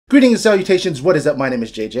Greetings and salutations, what is up? My name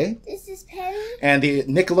is JJ. This is Penny. And the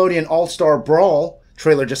Nickelodeon All-Star Brawl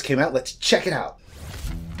trailer just came out. Let's check it out.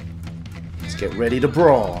 Let's get ready to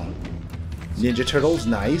brawl. Ninja Turtles,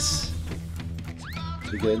 nice.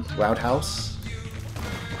 Pretty good. Roundhouse.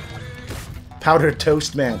 Powdered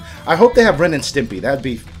Toast Man. I hope they have Ren and Stimpy. That'd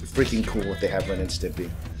be freaking cool if they have Ren and Stimpy.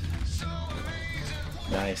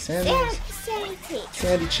 Nice.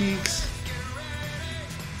 Sandy Cheeks.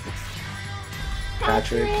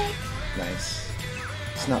 Patrick. Nice.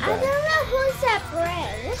 It's not bad. I don't know who's that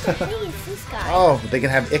friend. I think it's this guy. Oh, they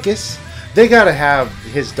can have Ickis? They gotta have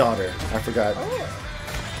his daughter. I forgot. Oh.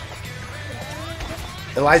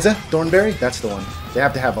 Eliza Thornberry? That's the one. They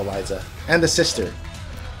have to have Eliza. And the sister.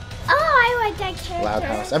 Oh, I like that character. Loud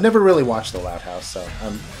House. I've never really watched the Loud House, so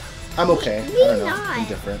I'm okay. Me I don't know. not. I'm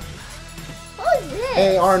different. Who's this?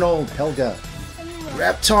 Hey, Arnold, Helga.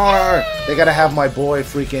 Reptar! They gotta have my boy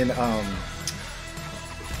freaking,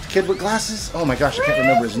 kid with glasses? Oh my gosh, I can't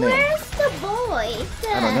remember his name. Where's the boy?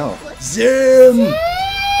 I don't know. Zim!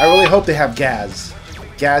 I really hope they have Gaz.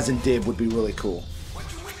 Gaz and Dib would be really cool.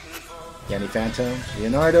 Danny Phantom,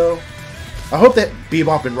 Leonardo. I hope that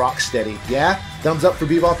Bebop and Rocksteady. Yeah? Thumbs up for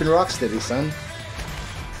Bebop and Rocksteady, son.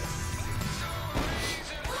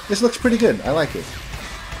 This looks pretty good. I like it.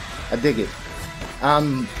 I dig it.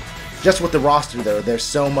 Just with the roster though, there's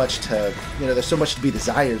so much to, there's so much to be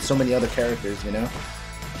desired. So many other characters,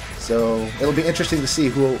 So it'll be interesting to see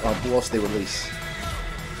who else they release.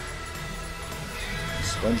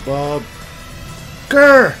 SpongeBob.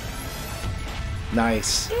 Grr!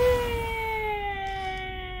 Nice.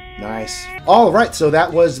 Nice. Alright, so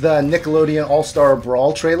that was the Nickelodeon All-Star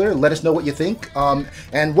Brawl trailer. Let us know what you think.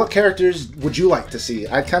 And what characters would you like to see?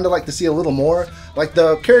 I'd kind of like to see a little more. Like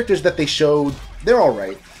the characters that they showed, they're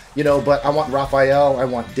alright. But I want Raphael, I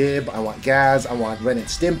want Dib, I want Gaz, I want Ren and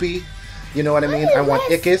Stimpy. You know what I mean? I want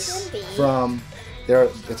Ickis from there.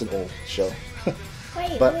 It's an old show.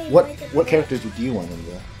 But what characters do you want in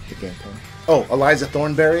the game? Oh, Eliza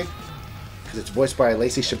Thornberry, because it's voiced by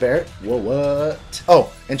Lacey Chabert. Whoa, what? Oh,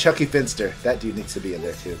 and Chucky Finster. That dude needs to be in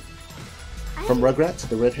there too. From Rugrats,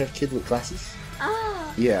 the red-haired kid with glasses.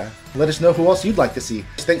 Oh. Yeah. Let us know who else you'd like to see.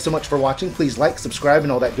 Thanks so much for watching. Please like, subscribe,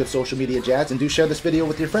 and all that good social media jazz, and do share this video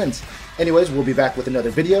with your friends. Anyways, we'll be back with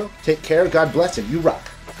another video. Take care. God bless, and you rock.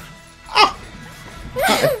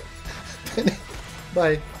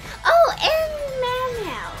 Bye. Oh, and Mau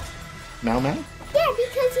Mau. Mau Mau? Yeah,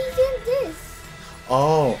 because he did this.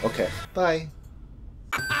 Oh, okay. Bye.